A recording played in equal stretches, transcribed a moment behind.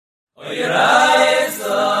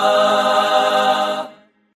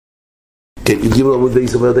כן, י"ג עמוד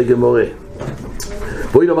בייס אומרת הגמרא.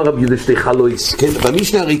 בואי נאמר רבי יהודה שתי חלויס. כן,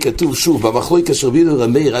 במשנה הרי כתוב שוב, במחלוקת אשר רבי יהודה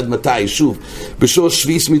רמי עד מתי, שוב, בשור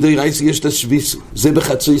שביס מדאורייתא יש את השביס, זה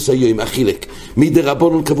בחצות היום, החילק.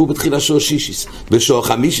 מדרבנן קבעו בתחילה שור שישיס, בשור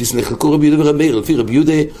חמישיס נחלקו רבי יהודה ורמי, לפי רבי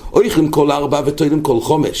יהודה אוכלים כל 4 וטוילים כל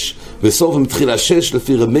 5, וסופם תחילה 6,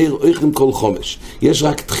 לפי רמי אוכלים כל 5. יש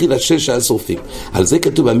רק תחילה 6 השורפים. על זה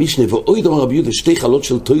כתוב במשנה, ואוי דאמר רבי יהודה שתי חלות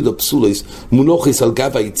של טוידו פסולוס מונוחס על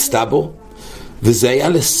גב האצטבו, וזה היה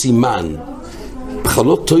לסימן.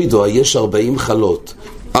 חלות טוידו יש 40 חלות,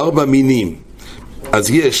 4 מינים. אז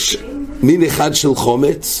יש מין אחד של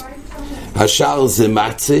חומץ, השאר זה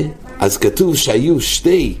מצה. אז כתוב שהיו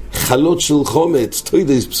 2 חלות של חומץ,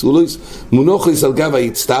 טוידוס פסולוס, מונוחס על גב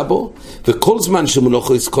האצטבו, וכל זמן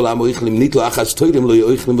שמונוחס כל העם אוכלים, ניתלו אחת טוידים לא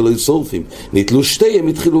יאוכלים ולא ישורפים, ניתלו 2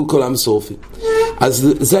 התחילו כל העם שורפים. אז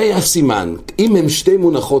זה היה הסימן. אם הם 2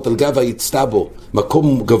 מונחות על גב האצטבו,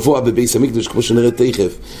 מקום גבוה בבית המקדש כמו שנראה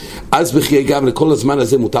תכף, אז בחיי גם לכל הזמן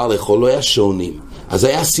הזה מותר לאכול, לא היה שונים. אז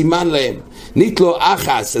היה סימן להם. ניתלו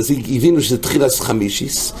אחת, אז הבינו שזה תחילת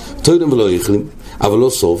חמישיס, טוידים ולא יאוכלים אבל לא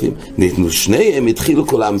שורפים, ניתנו 2 התחילו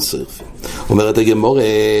כל העם שורפים. אומרת הגמרא,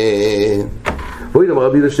 בואי נאמר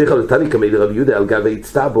רבי יהודה שתי חלות, תני קמי לרבי יהודה על גב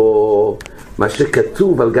האצטבו, מה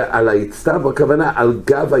שכתוב על האצטבו, הכוונה על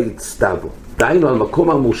גב האצטבו, דהיינו על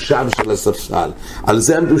מקום המושב של הספסל, על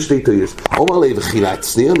זה עמדו 2 טוידס. אומר לי וחילה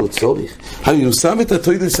צניענו צורך, אני שם את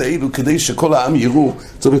הטוידס האלו כדי שכל העם יראו,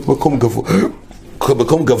 צריך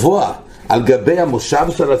מקום גבוה, על גבי המושב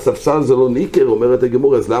של הספסל זה לא ניקר. אומרת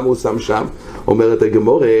הגמור, אז למה הוא שם שם? אומרת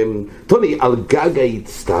הגמור, טוני, על גג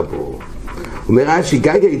האצטבו. אומר רש"י,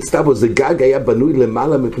 גג האצטבו זה גג היה בנוי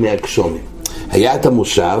למעלה מפני הגשומים. היה את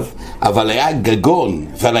המושב, אבל היה גגון,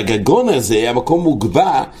 ועל הגגון הזה היה מקום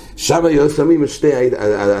מוגבע, שם היו שמים את 2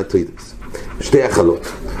 הטוידס, 2 החלות.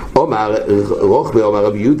 אומר רוחבי, אומר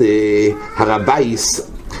רבי יהודה, הרבייס,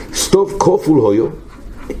 סטוב כפול הויו,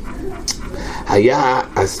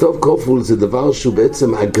 הסטוב כפול זה דבר שהוא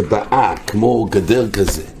בעצם הגבעה, כמו גדר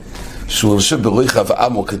כזה, שהוא יושב ברוח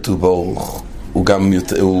אבעמו כתוב באורך, הוא גם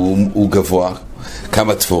הוא גבוה,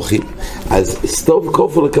 כמה טפוחים. אז סטוב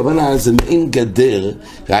כפול הכוונה זה מעין גדר,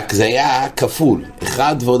 רק זה היה כפול,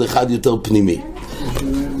 1 ועוד 1 יותר פנימי.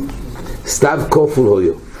 סטוב כפול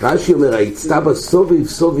הויו. רש"י אומר, האצטבו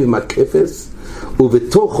סוביב מקפס,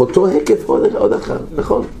 ובתוך אותו הקף עוד אחר,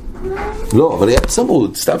 נכון? לא, אבל היה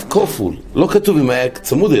צמוד, סתיו כפול. לא כתוב אם היה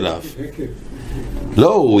צמוד אליו.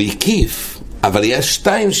 לא, הוא הקיף, אבל היה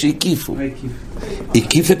 2 שהקיפו.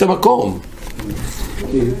 הקיף את המקום.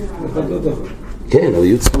 כן, אבל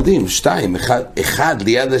היו צמודים, 2, אחד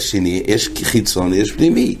ליד השני, יש חיצון, יש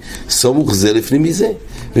פנימי, סמוך זה לפנימי זה,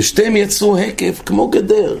 ו2 יצרו הקף כמו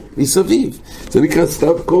גדר, מסביב. זה נקרא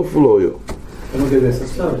סתיו כפול הויו. כמה גדר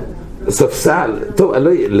ספסל? ספסל, טוב, אני לא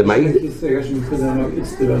יודע, למה היא...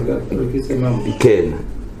 כן,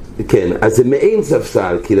 כן, אז זה מעין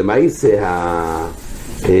ספסל, כי למה היא זה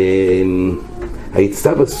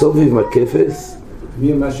האצטבו סוביב מקפס?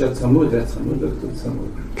 מי אומר שהצמוד, היה צמוד, לא כתוב צמוד.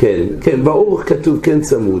 כן, כן, באורך כתוב כן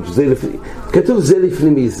צמוד, כתוב זה לפני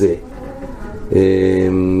מזה.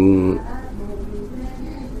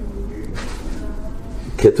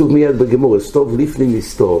 כתוב מיד בגמור, סטוב לפני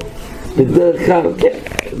מסטוב. בדרך כלל, כן,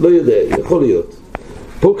 לא יודע, יכול להיות.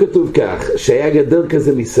 פה כתוב כך, שהיה גדר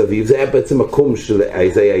כזה מסביב, זה היה בעצם מקום של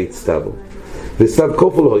זה היה אצטבו. וסתיו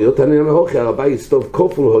כפול הויו, תניא מהוכי, הרבי סתיו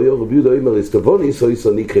כפול הויו, רבי יהודה אומר לסתובוניס,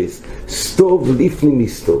 אויסו ניקריס, סתוב לפני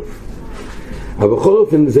מסתוב. אבל בכל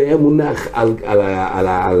אופן זה היה מונח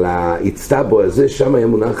על האצטבו הזה, שם היה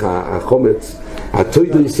מונח החומץ,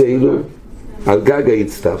 הטוידוס האלו, על גג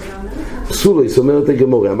האצטב. פסולויס, אומרת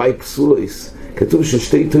הגמורה, המאי פסולויס? כתוב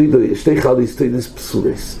ששתי חלויס טוידוס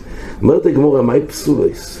פסולויס. אומרת הגמורה, המאי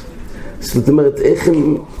פסולויס? זאת אומרת,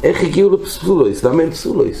 איך הגיעו לפסולויס? למה הם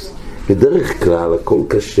פסולויס? בדרך כלל, הכל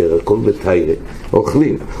כשר, הכל בתיירה,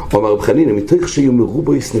 אוכלים. אומר רב חנינא, מתוך שיהיו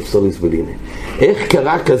מרובויס נפסולויס בלינה. איך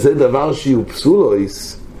קרה כזה דבר שיהיו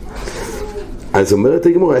פסולויס? אז אומרת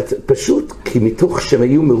הגמורה, פשוט כי מתוך שהם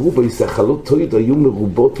היו מרובויס, החלות טוידו היו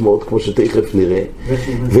מרובות מאוד, כמו שתכף נראה,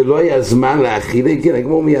 ולא היה זמן להאכיל, כן,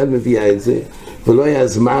 הגמורה מיד מביאה את זה, ולא היה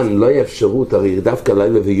זמן, לא היה אפשרות, הרי דווקא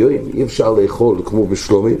לילה ויום, אי אפשר לאכול כמו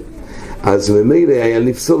בשלומים, אז ממילא היה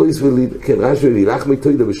נפסולויס, כן, רש"י ולחמי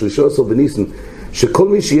טוידו ב13 בניסן, שכל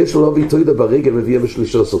מי שיש לו להביא טוידו ברגל מביא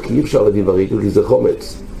ב13, כי אי אפשר להביא ברגל, כי זה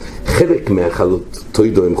חומץ. חלק מהחלות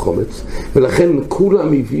טוידו הם חומץ, ולכן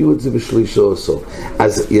כולם הביאו את זה ב13.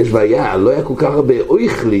 אז יש בעיה, לא היה כל כך הרבה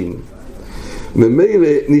אוכלים, ממילא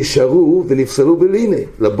נשארו ונפסלו בלינה,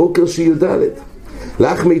 לבוקר שי"ד.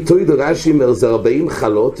 לחמי תוידו רש"י אומר זה 40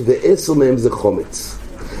 חלות ו10 מהם זה חומץ.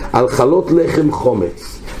 על חלות לחם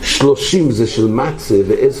חומץ 30 זה של מצה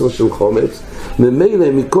ו10 של חומץ.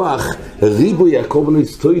 ממילא מכוח ריבוי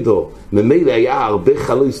הקורבנוס תוידו, ממילא היה הרבה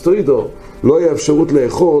חלויס תוידו, לא היה אפשרות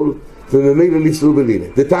לאכול וממילא נפסלו בלינה.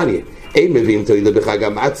 דתניא, אין מביאים תוידו בחג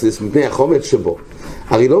המצס מפני החומץ שבו.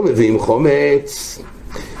 הרי לא מביאים חומץ,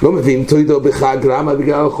 לא מביאים תוידו בחג, למה?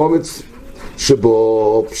 בגלל החומץ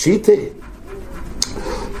שבו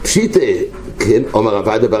פשיטה, כן, אומר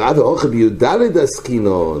עבד ברב ואוכל בי"ד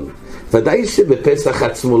עסקינון, ודאי שבפסח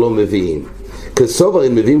עצמו לא מביאים,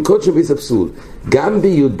 כסוברים מביאים קודשם ביס הפסול, גם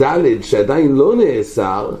בי"ד שעדיין לא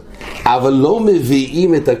נאסר, אבל לא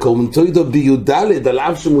מביאים את הקורבן תוידו בי"ד על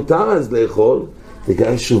אף שמותר אז לאכול,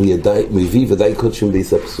 בגלל שהוא מביא ודאי קודשם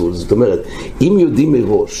ביס הפסול. זאת אומרת, אם יודעים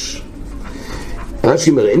מראש, רש"י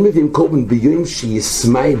אומר, אין מביאים קורבן ביום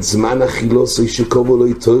שישמע את זמן אכילוסו שקובו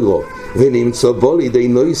לו תוירו ונמצא בו לידי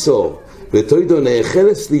נויסור ותוידו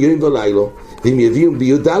נאכלס ליום ולילו, ואם יביאו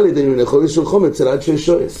בי"ד הם נאכול של חומץ עד 6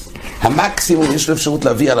 המקסימום יש לו אפשרות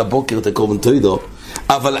להביא על הבוקר את הקורבן תוידו,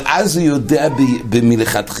 אבל אז הוא יודע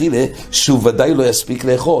מלכתחילה שהוא ודאי לא יספיק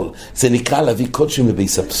לאכול. זה נקרא להביא קודשם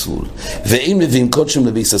לביס הפסול, ואם מביאים קודשם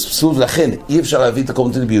לביס הפסול ולכן אי אפשר להביא את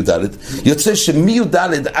הקורבן תוידו בי"ד, יוצא שמי"ד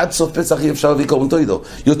עד סוף פסח אי אפשר להביא קורבן תוידו,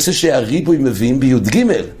 יוצא שהריבוי מביאים בי"ג.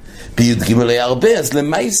 בי"ג היה הרבה, אז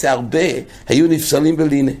למעשה הרבה היו נפסלים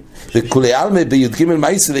בלינה, וכולי עלמא בי"ג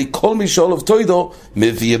מעשה כל מי שאולף תוידו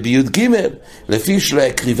מביא בי"ג לפי שלא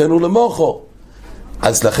יקריבנו למוחו.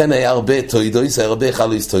 אז לכן היה הרבה תוידויס, היה הרבה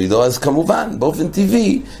חלויס תוידו, אז כמובן באופן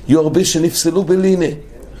טבעי יהיו הרבה שנפסלו בלינה.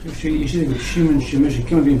 יש איזה שמעון שאומר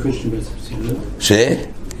שכן מביאים קודשם ביס הפסול, ש?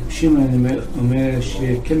 שמעון אומר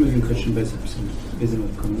שכן מביאים קודשם ביס הפסול, באיזה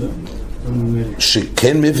מקום, לא?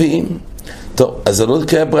 שכן מביאים? טוב, אז זה לא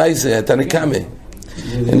קרא ברייזה, אתה נקמה.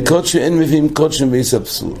 אין מביאים קודשם ביס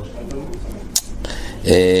הפסול.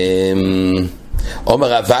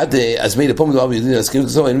 אומר עבד, אז מילא פה מדובר ביהודים להסכים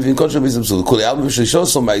כזו, אין מביאים קודשם ביס הפסול. כולי ארבע ושלישו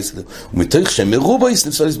עשו מייסלו, ומתוך שמרובויס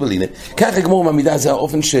נפסוליס בלינה. כך הגמור מהמידה, זה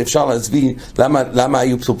האופן שאפשר להסביר למה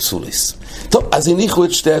היו פסוליס. טוב, אז הניחו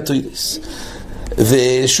את שתי התוידס.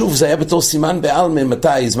 ושוב, זה היה בתור סימן בעלמא,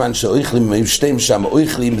 מתי זמן שאויכלים, היו שתיים שם,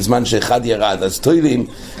 אויכלים בזמן שאחד ירד, אז תוילים,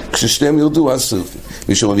 כששתיהם ירדו, אז סופי.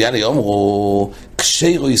 מישהו מביאני אומרו,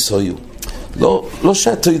 קשיירויס היו. לא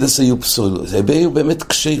שהתוידס היו פסולו, זה היו באמת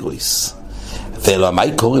קשיירויס. ולא, מה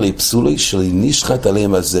קורה לי? פסולויס שלי נשחט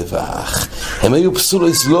עליהם הזבח. הם היו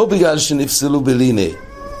פסולויס לא בגלל שנפסלו בלינה.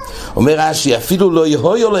 אומר רש"י, אפילו לא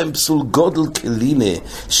יהיו להם פסול גודל כלינה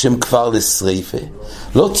שהם כבר לשריפה.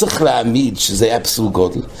 לא צריך להעמיד שזה היה פסול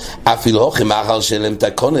גודל. אפילו אוכל, מאחר שאין להם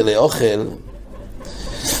תקונה לאוכל,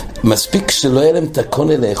 מספיק שלא יהיה להם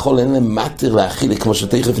תקונה לאכול, אין להם מטר להאכיל, כמו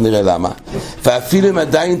שתכף נראה למה. ואפילו הם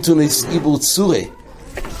עדיין תונס עיבור צורי.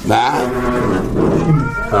 מה?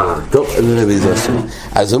 טוב, נראה באיזה השם.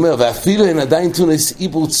 אז הוא אומר, ואפילו הם עדיין תונס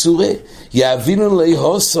עיבור צורי, יאבינו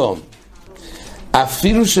להיהוסום.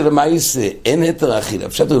 אפילו שלמעשה אין היתר אכילה,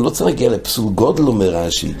 פשוט לא צריך להגיע לפסול גודל, אומר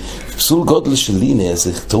רש"י, פסול גודל של לינה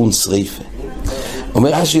זה טעון שריפה.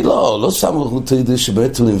 אומר רש"י, לא שמו תוידו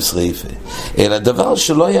שבאמת טעונים שריפה, אלא דבר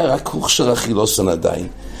שלא היה רק הוכשר אכילוסון עדיין.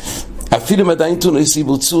 אפילו אם עדיין טעוני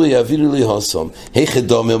סיבור צורי יעבירו לי הוסום. היכא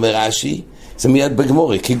דומה, אומר רש"י, זה מיד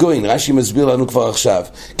בגמורה, כגוין, רש"י מסביר לנו כבר עכשיו,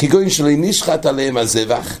 כגוין שלא נשחט עליהם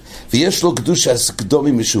הזבח, ויש לו קדושה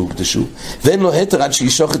קדומים משהוקדשו, ואין לו היתר עד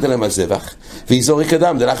שישוחט עליהם הזבח, ויזורק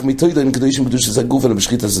אדם, דלך מתוידו עם קדושים קדוש הגוף אלא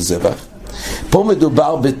משחית הזה זבח. פה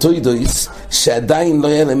מדובר בתוידויס שעדיין לא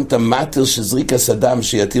יהיה להם את המטר של זריקת אדם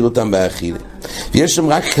שיתיר אותם באכילה. ויש להם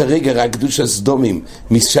רק כרגע רק קדושה סדומים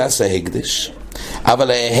מש"ס ההקדש.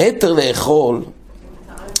 אבל ההיתר לאכול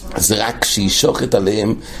זה רק שישוחט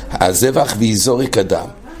עליהם הזבח ויזורק אדם.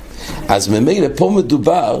 אז ממילא פה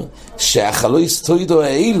מדובר שהחלויס תוידו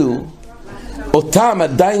האלו, אותם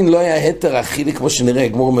עדיין לא היה היתר אכילה, כמו שנראה,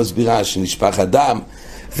 גמור מסבירה שנשפך אדם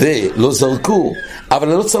ולא זרקו, אבל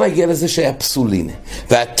לא צריך להגיע לזה שהיה פסולין.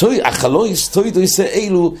 והחלויס תוידו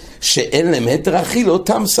האלו שאין להם היתר אכילה,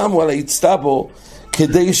 אותם שמו על האצטבו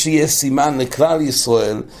כדי שיהיה סימן לכלל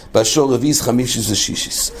ישראל באשור רביעיס חמישיס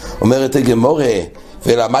ושישיס. אומרת הגמורה,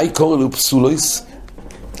 ולמה קורא לו פסולויס?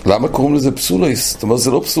 למה קוראים לזה פסולויס? זאת אומרת,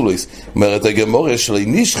 זה לא פסולויס. אומרת הגמורה שלא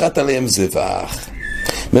נשחט עליהם זבח.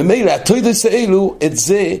 ממילא התוידוס האלו את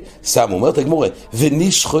זה שמו. אומרת הגמורה,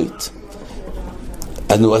 ונשחט.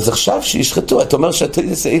 אז עכשיו שישחטו, אתה אומר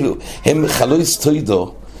שהתוידוס האלו הם חלויס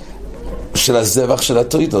תוידו של הזבח של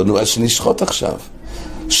התוידו. אז שנשחט עכשיו.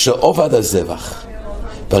 שעובד הזבח.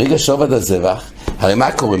 ברגע שעובד הזבח, הרי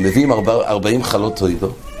מה קורה? מביאים 40 חלות תוידו.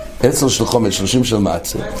 10 של חומץ, 30 של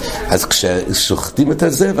מעצה. אז כששוחטים את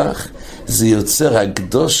הזבח, זה יוצר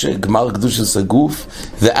הקדושה, גמר קדושת הגוף,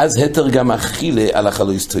 ואז התר גם אכילה על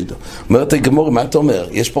החלויס תוידו. אומרת הגמור, מה אתה אומר?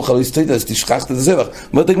 יש פה חלויס תוידו, אז תשכח את הזבח.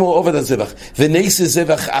 אומרת הגמור, עובד הזבח. ונעשה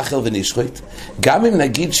זבח אחר ונשחט. גם אם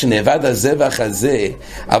נגיד שנאבד הזבח הזה,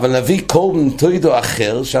 אבל נביא קורבן תוידו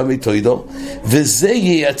אחר, שם תוידו, וזה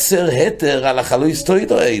ייצר התר על החלויס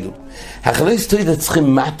תוידו האלו. החלויס תוידו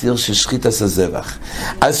צריכים מתיר ששחית עשה זבח.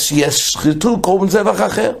 אז שישחטו קורבן זבח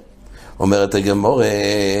אחר. אומרת הגמור,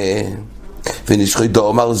 ונשחט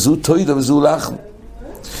דאמר זו תוידו וזו לחם.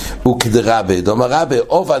 וכדרבה, דאמר רבה,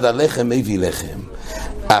 עובד הלחם מביא לחם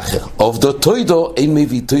אחר. עובדו תוידו אין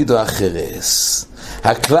מביא תוידו אחרס.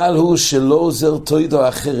 הכלל הוא שלא עוזר תוידו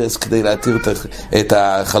אחרס כדי להתיר את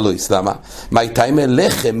החלויס. למה? מה תימא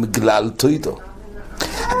לחם גלל תוידו.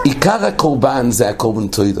 עיקר הקורבן זה הקורבן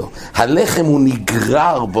תוידו. הלחם הוא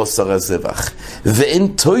נגרר בוסר הזבח, ואין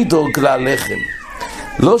תוידו גלל לחם.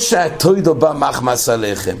 לא שהתוידו בא מחמס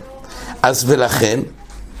הלחם. אז ולכן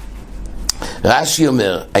רש"י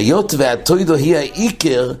אומר, היות והתוידו היא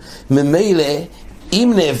העיקר, ממילא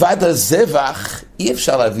אם נאבד הזבח אי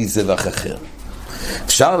אפשר להביא זבח אחר.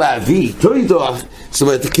 אפשר להביא תוידו, זאת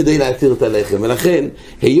אומרת כדי להתיר את הלחם, ולכן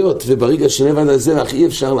היות וברגע שנאבד הזבח אי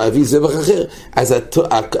אפשר להביא זבח אחר, אז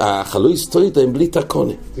החלויס תוידו הם בלי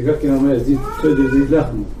תקונה. זה גם כן אומר, זה תוידו וזה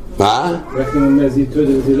לחם. מה? רק אם אומר, זה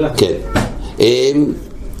תוידו וזה לחם. כן.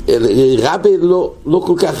 רבי לא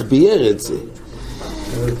כל כך בייר את זה.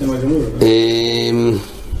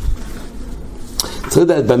 צריך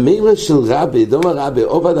לדעת, במילה של רבי, דומה רבי,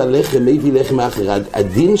 עובד הלחם, מביא לחם אחר.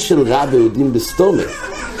 הדין של רבי הוא דין בסתומה.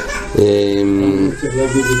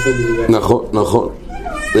 נכון.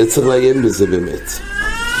 זה צריך לעיין בזה באמת.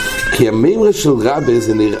 כי המילה של רבי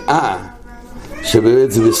זה נראה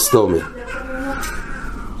שבאמת זה בסתומה.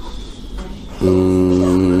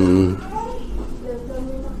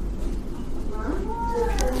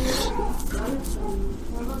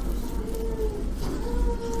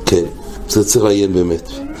 כן, זה צריך לעיין באמת.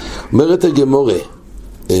 אומרת הגמורה,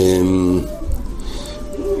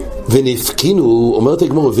 ונפקינו, אומרת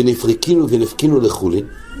הגמורה, ונפקינו לחולין.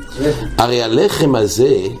 הרי הלחם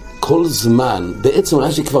הזה, כל זמן, בעצם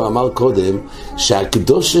מה שכבר אמר קודם,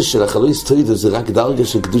 שהקדושה של החלויס תוידו זה רק דרגה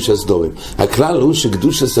של קדושת סדומים. הכלל הוא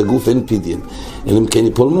שקדושת הגוף אין פידין. אלא אם כן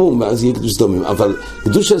יפול מום, ואז יהיה קדושת סדומים. אבל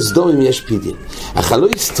קדושת סדומים יש פידין.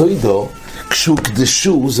 החלויס תוידו, כשהוא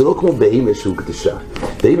קדשו, זה לא כמו בהימה שהוא קדשה.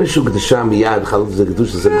 בהימה שהוא קדשה מיד, חלויס זה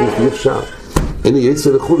קדושת הגוף, אי אפשר. אין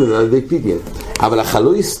יצא לחולין על ידי פידין. אבל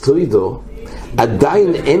החלויס תוידו,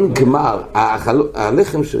 עדיין אין גמר.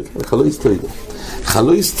 הלחם של החלויס תוידו.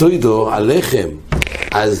 חלויס תוידו, הלחם,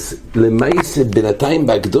 אז למעשה בינתיים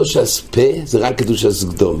בהקדוש הספה זה רק קדוש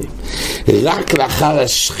הסקדומים. רק לאחר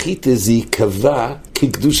השחית זה יקבע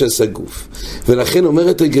כקדוש הסגוף. ולכן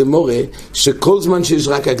אומרת הגמורה שכל זמן שיש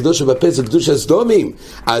רק הקדוש בפה זה קדוש הסדומים,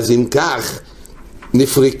 אז אם כך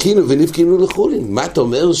נפרקינו ונפקינו לחולין. מה אתה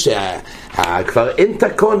אומר שכבר אין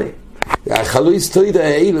תקונה? החלויס תוידו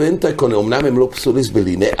האלו אין תקונה, אמנם הם לא פסוליס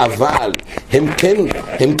בלינה, אבל הם כן,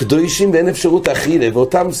 הם קדושים ואין אפשרות אכילה,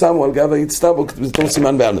 ואותם שמו על גב ההצטבו בתור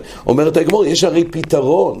סימן בעלמא. אומרת הגמור, יש הרי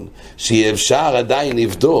פתרון שאפשר עדיין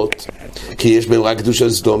לבדות, כי יש בהם רק קדוש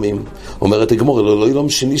הסדומים. אומרת הגמור, לא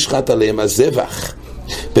שנשחט עליהם הזבח.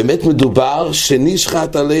 באמת מדובר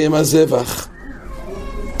שנשחט עליהם הזבח.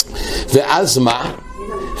 ואז מה?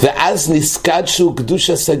 ואז נסקד שהוא קדוש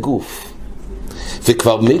הסגוף.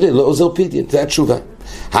 וכבר מילה לא עוזר פידין, זה התשובה.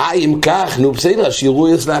 אם כך, נו בסדר, שיראו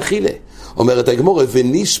יש לאכילה. אומרת הגמורה,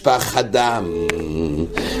 ונשפך הדם.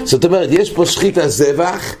 זאת אומרת, יש פה שחית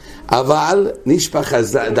הזבח, אבל נשפך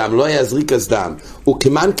הדם, לא היה זריק הזדם.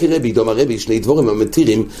 וכמן כרבי, דומה רבי, שני דבורים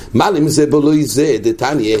המתירים, מלם זה בו לא יזה,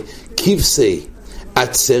 דתניה, כבשי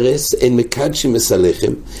עצרס, אין מקדשים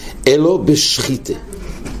מסלחם, אלו בשחיתה.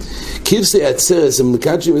 כבשי עצרס הם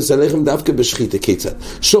מקדשים מסלחם דווקא בשחיתה. כיצד?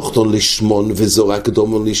 שוחטון לשמון וזורק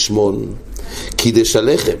דומון לשמון. קידש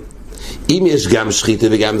הלחם. אם יש גם שחיתה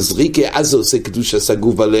וגם זריקה, אז זה עושה קדוש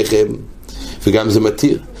הסגוף בלחם. וגם זה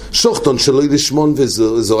מתיר. שוחטון שלא לשמון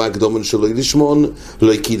וזורק דומון שלא לשמון,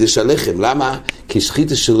 לא קידש הלחם. למה? כי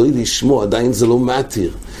שחיתה שלא לשמון עדיין זה לא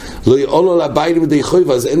מתיר. לא יעולו לבית מדי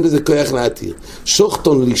חויבה, אז אין בזה כוח להתיר.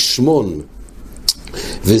 שוחטון לשמון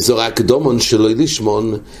וזורק דומון שלא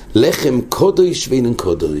לשמון, לחם קודש ואינן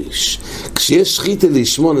קודש. כשיש שחיתה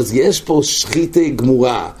לשמון, אז יש פה שחיתה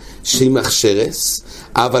גמורה שהיא מחשרס,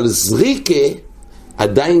 אבל זריקה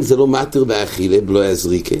עדיין זה לא מתיר באכילה, לא היה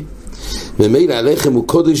זריקה. ממילא הלחם הוא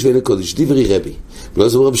קודש ואינן קודש, דברי רבי. ולא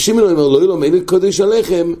זה רב שמעון אומר, לא ילום אין קודש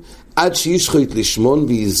הלחם, עד שישחט לשמון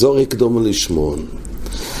ויזורק דומון לשמון.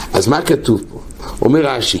 אז מה כתוב פה? אומר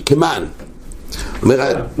רש"י, כמן.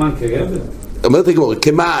 אומרת הגמרא,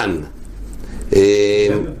 כמן,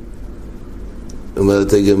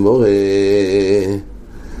 אומרת הגמור,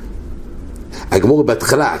 הגמור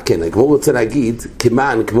בהתחלה, כן, הגמור רוצה להגיד,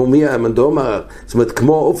 כמן, כמו מי המנדומר, זאת אומרת,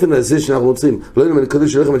 כמו האופן הזה שאנחנו רוצים, לא יודע, אני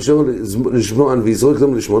קודש שלכם את שור לשמון ויזרוק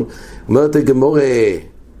דם לשמון, אומרת הגמור,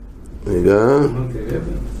 רגע,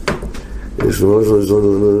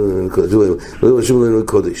 לא רשום לנו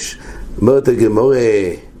קודש, אומרת הגמור,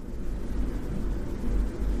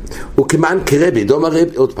 וכמן כרבי, דום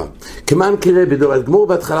הרבי, עוד פעם, כמן כרבי, הגמור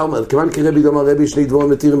בהתחלה אומרת, כמן כרבי, דום הרבי, שני דבורים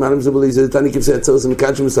מתירים עליהם זה בלי, זה תני כבשי הצרס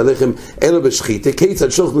ומכאן שמסלחם אלו בשחית, כיצד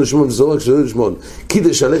שוכתון לשמון וזורק שלא לשמון,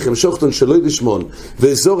 קידש הלחם, שוכתון שלא לשמון,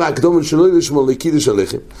 וזורק דומן שלא לשמון לקידש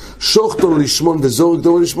הלחם, שוכתון לשמון וזורק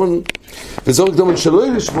דומן לשמון, וזורק דומן שלא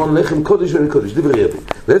לשמון, לחם קודש ואין קודש, דברי רבי.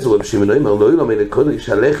 ואיזו רבי שמעון אומר, לא ילום אין קודש,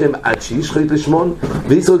 הלחם עד שישחית לשמון,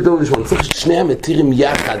 ויזרוק דומן לשמון. צריך שני המתירים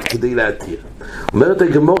יחד כדי להתיר. אומרת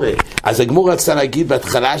הגמורה, אז הגמורה רצתה להגיד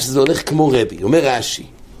בהתחלה שזה הולך כמו רבי, אומר רש"י.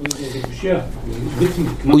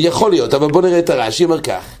 הוא יכול להיות, אבל בוא נראה את הרש"י, אומר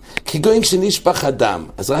כך, כגוין שנשפך הדם,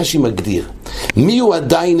 אז רש"י מגדיר, מי הוא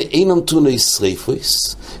עדיין אינם תוני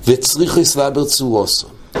שריפויס, וצריכו סלבר צורוסו.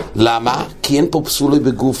 למה? כי אין פה פסולי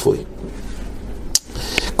בגופוי.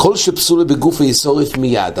 כל שפסולה בגופו ישורף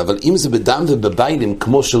מיד, אבל אם זה בדם ובביילים,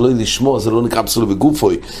 כמו שלא לשמוע, זה לא נקרא פסולה בגופו,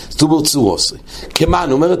 זה טובר צורוסי. כמן,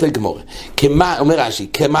 אומרת הגמורה, כמן, אומר רש"י,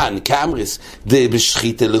 כמן, כאמריס,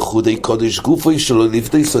 בשחיתה לחודי קודש גופו, שלא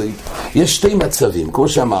לפדי סויד. יש שתי מצבים, כמו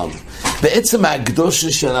שאמרנו. בעצם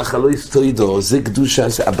הקדושה של החלוי סטוידו, זה קדושה,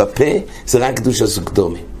 בפה, זה רק קדושה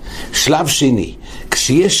סוקדומי. שלב שני,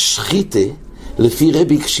 כשיש שחיתה, לפי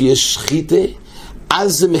רבי, כשיש שחיתה,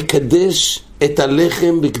 אז זה מקדש את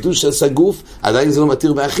הלחם בקדוש הסגוף, עדיין זה לא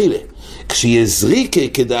מתיר באכילה. כשיהיה זריקה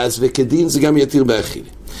כדאס וכדין, זה גם יתיר באכילה.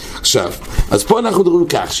 עכשיו, אז פה אנחנו מדברים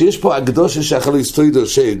כך, שיש פה הקדושה שאכלו היסטוידו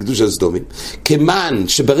של קדוש הסדומים, כמן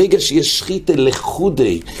שברגע שיש שחיתה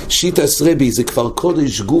לחודי, שיטס רבי, זה כבר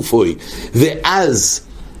קודש גופוי, ואז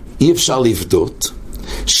אי אפשר לבדות,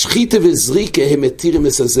 שחיתה וזריקה הם מתירים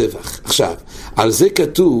את הזבח. עכשיו, על זה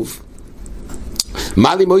כתוב,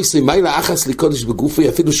 מה לי מויסי, מה לה אחס לקודש בגופי,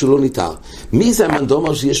 אפילו שהוא לא ניתר. מי זה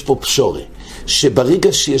המנדומר שיש פה פשורי?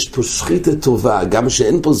 שברגע שיש פה שחיתה טובה, גם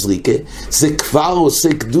שאין פה זריקה, זה כבר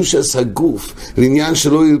עושה קדושת הגוף, לעניין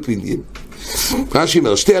שלא יהיו פיניים. רש"י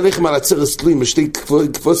אומר, שתי הלחם על הצרס תלויים בשתי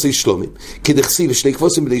כבוסי שלומים, כדכסי ושני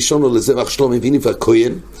כבוסים בלי שונו לזבח שלומים והנה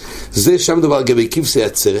והכהן, זה שם דבר לגבי כבשי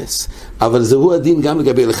הצרס, אבל זהו הדין גם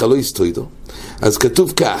לגבי לחלוי סטוידו. אז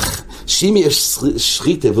כתוב כך, שאם יש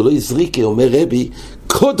שחיתה ולא יזריקה, אומר רבי,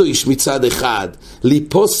 קודש מצד אחד,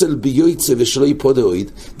 ליפוסל ביועצה ושלא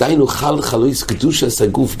יפודאויד, דיינו חלוי קדושת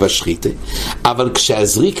הגוף בשחיתה, אבל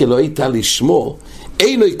כשהזריקה לא הייתה לשמו,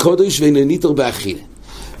 אינו קודש ואינו ניתר באכילה.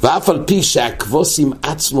 ואף על פי שהכבוסים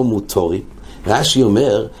עצמו מותורים, רש"י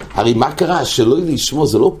אומר, הרי מה קרה? שלא לשמו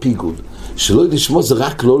זה לא פיגול, שלא לשמו זה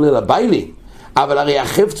רק לא ללביילים, אבל הרי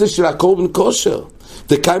החפצה של הקורבן כושר,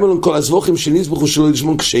 וקיימלון כל הזבוכים שנזבחו שלא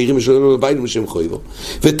לשמון כשאירים ושלא לביילים ושם חויבו.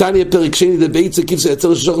 ותניה פרק שני לביצה כבשה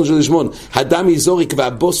יצר ששוכן של לשמון, הדם יזוריק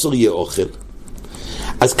והבוסר יהיה אוכל.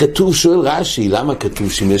 אז כתוב, שואל רש"י, למה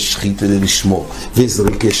כתוב שאם יש שחיתה לשמו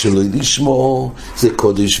וזריקה שלא לשמו, זה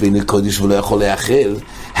קודש ואינה קודש ולא יכול לאכל?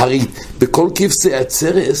 הרי בכל כבשי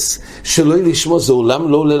הצרס שלא לשמו זה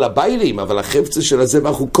עולם לא עולה לביילים, אבל החפצה של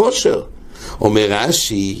הזבח הוא כושר. אומר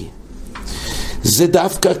רש"י, זה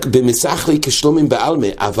דווקא במסחרי כשלומים בעלמה,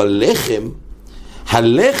 אבל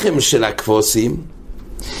הלחם של הכבוסים,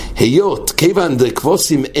 היות כיוון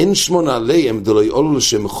דכבוסים אין שמון עליהם דלוי עולו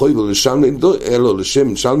לשם חוי אלו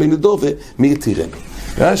לשם שלמי נדובה מי תירם.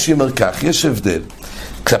 רש"י אומר כך, יש הבדל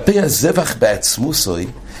כלפי הזבח בעצמו סוי,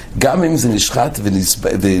 גם אם זה נשחט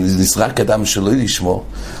ונזרק אדם שלא לשמו,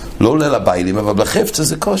 לא עולה לביילים, אבל בחפצה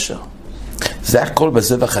זה כושר, זה הכל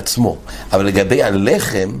בזבח עצמו. אבל לגבי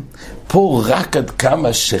הלחם, פה רק עד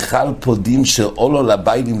כמה שחל פה דין שעולו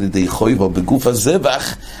לביילים לידי חויבו בגוף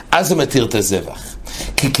הזבח, אז זה מתיר את הזבח.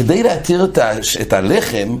 כי כדי להתיר את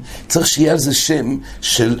הלחם, צריך שיהיה על זה שם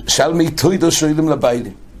של שלמי תוידו שואלים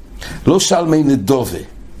לביילים. לא שלמי נדובה.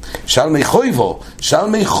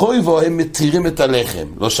 שלמי חויבו הם מתירים את הלחם,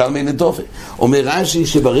 לא שלמי נדובה. אומר רש"י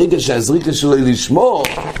שברגע שהזריקה שלו היא לשמו,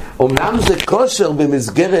 אמנם זה כושר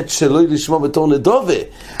במסגרת שלו היא לשמו בתור נדובה,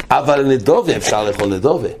 אבל נדובה, אפשר לאכול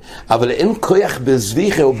נדובה, אבל אין כוח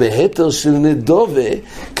בזביחה או בהתר של נדובה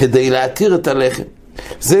כדי להתיר את הלחם.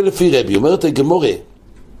 זה לפי רבי, אומרת הגמורה,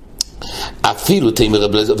 אפילו תאמר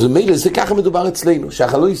רב אליעזר, ומילא זה ככה מדובר אצלנו,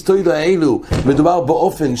 שהחלויס תוידו האלו מדובר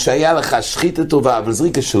באופן שהיה לך שחיתה טובה אבל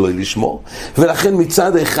זריקה שלא לשמור, ולכן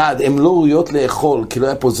מצד אחד הם לא ראויות לאכול כי לא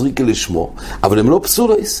היה פה זריקה לשמור, אבל הם לא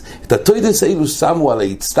פסולויס. את התוידס האלו שמו על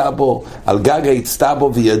האצטבו, על גג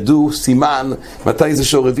האצטבו, וידעו סימן מתי זה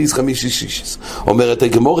שור רביעי חמישי שישי. אומרת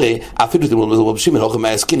הגמורה, אפילו תאמר רב שמעון הוכם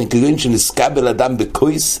מהעסקין כגון שנסקבל אדם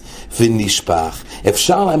בקויס ונשפך.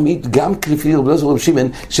 אפשר להעמיד גם לפי רב שמעון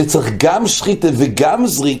שצריך גם שחיתה וגם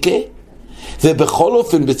זריקה, ובכל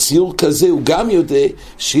אופן בציור כזה הוא גם יודע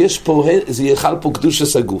שיש פה, זה יאכל פה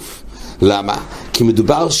קדושת הגוף. למה? כי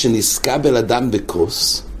מדובר שנסקבל אדם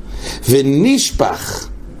בכוס ונשפך,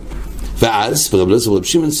 ואז רב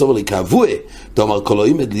שמעון סובר לקבוע תאמר כל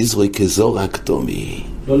עומד לזרוי כזור הקדומי,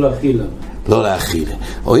 לא להאכילה, לא להאכילה.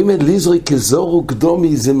 עומד לזרוי כזור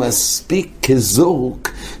קדומי זה מספיק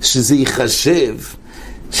כזורק שזה ייחשב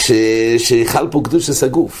שיחל פה קדושת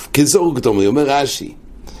הגוף כזורק קדומי. אומר רש"י,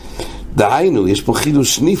 דהיינו יש פה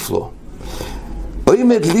חידוש נפלא.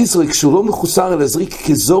 עומד לזרוי כשהוא לא מחוסר על הזריק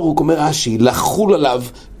כזורק, אומר רש"י, לחול עליו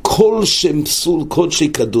כל שם פסול קודשי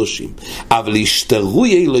קדושים, אבל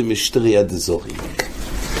ישתרוי אלוהים משתרי עד אזורים.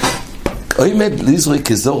 עומד לזרוי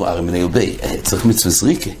כזור, הרי מני ובי, צריך מצווה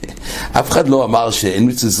זריקה. אף אחד לא אמר שאין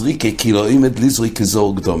מצווה זריקה, כי לא עומד לזרוי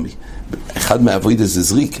כזור קדומי. אחד מהעבודה זה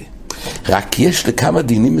זריקה. רק יש לכמה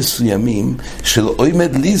דינים מסוימים של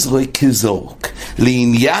עומד לזרוי כזורק.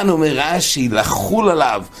 לעניין אומר רש"י, לחול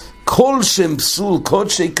עליו כל שם פסול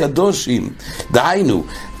קודשי קדושים. דהיינו,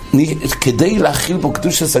 כדי להכיל בו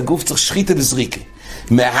קדושת הגוף צריך שחיתה וזריקה.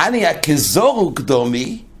 מהניה כזור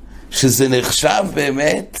קדומי, שזה נחשב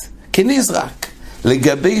באמת כנזרק,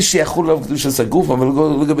 לגבי שיחול עליו קדושת הגוף, אבל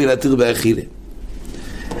לא לגבי להתיר באכילה.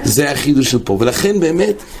 זה החידוש של פה, ולכן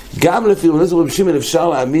באמת גם לפי רב שמעון אפשר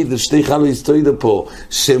להעמיד לשתי חלויס תוידה פה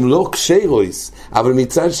שהם לא קשיירויס, אבל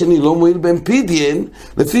מצד שני לא מועיל בהם פידיין.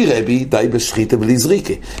 לפי רבי די בשחיתה בלי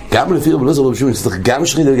זריקה. גם לפי רב שמעון צריך גם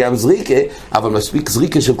שחיתה וגם זריקה, אבל מספיק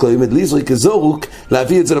זריקה של כל עומד לי זריקה זורוק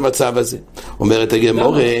להביא את זה למצב הזה. אומרת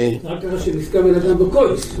הגמורה, רק ככה שנזכה בן אדם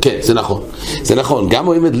בקויס. כן, זה נכון, זה נכון, גם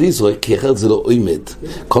עומד לי זרוק, כי אחרת זה לא עומד.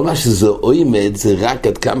 כל מה שזה עומד זה רק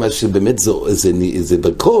עד כמה שבאמת זה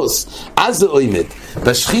בקוס, אז זה עומד.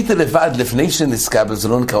 בשחיתה לבד לפני שנסקבל זה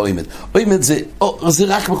לא נקרא עומד. עומד זה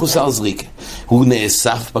רק מחוסר זריקה. הוא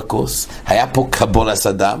נאסף בכוס, היה פה קבולת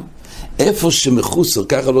אדם, איפה שמחוסר,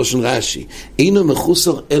 ככה לא של רש"י, אינו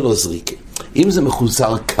מחוסר אלו זריקה. אם זה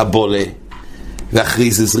מחוסר קבולה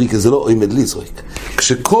ואחרי זה זריקה, זה לא עומד לזרוק.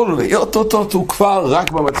 כשכל יוטוטוט הוא כבר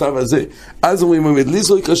רק במצב הזה, אז אומרים עומד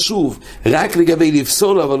לזרוק שוב, רק לגבי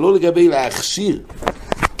לפסול אבל לא לגבי להכשיר.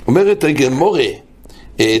 אומרת הגמורה,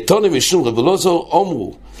 תונה משום רב אלעזר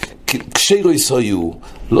אמרו קשיירויס היו,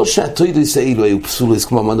 לא שהתוידויס האלו היו פסולויס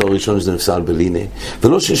כמו אמרנו הראשון שזה נפסל בלינה,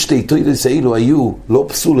 ולא ששתי תוידויס האלו היו לא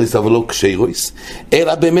פסולויס אבל לא קשיירויס,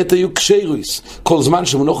 אלא באמת היו קשיירויס. כל זמן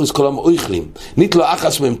שמנוחס כולם אוכלים, ניתלו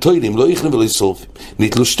אחס מהם תוידים, לא אוכלים ולא שורפים,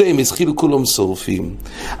 ניתלו שתיים, הזחילו כולם שורפים.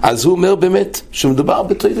 אז הוא אומר באמת שמדובר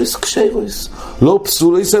בתוידויס קשיירויס, לא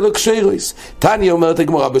פסולויס אלא קשיירויס. תניא אומרת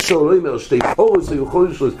הגמרא בשור, לא אומר שתי פרוס היו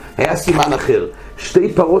חורשות, היה סימן אחר,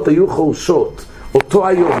 שתי פרות היו חורשות אותו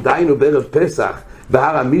היום, דיינו בערב פסח,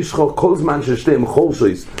 בהר המשחו, כל זמן ששתיהם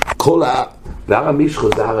חורשויס, בהר המשחו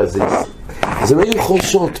זה הר הזיס. אז הם היו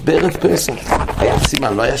חורשות בערב פסח. היה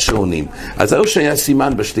סימן, לא היה שעונים. אז או שהיה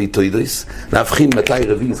סימן בשתי תוידויס, להבחין מתי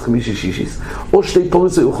רביעי, חמישי, שישיס, או שתי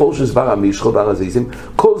פורס היו חורשויס בהר המשחו, בהר הזיסים,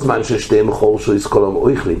 כל זמן ששתיהם חורשויס, כל הם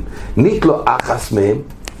אוכלים. ניתלו אחס מהם,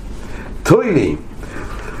 תוילים.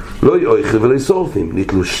 לא יאכל ולא שורפים,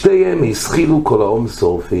 ניתלו שתיהם, הזחילו כל העום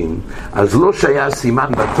שורפים. אז לא שהיה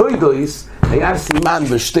סימן בתוידויס, היה סימן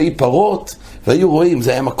בשתי פרות, והיו רואים,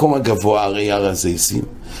 זה היה מקום הגבוה, הרי הר הזיסים,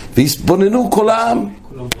 והסבוננו כל העם.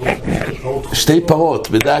 שתי פרות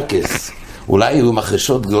בדקס, אולי היו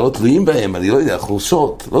מחרשות גדולות תלויים בהם, אני לא יודע,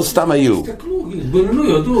 חורשות, לא סתם היו. התבוננו,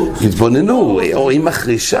 יודעו. התבוננו, או עם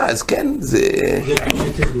מחרשה, אז כן, זה...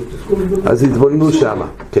 אז התבוננו שמה,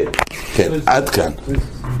 כן, עד כאן.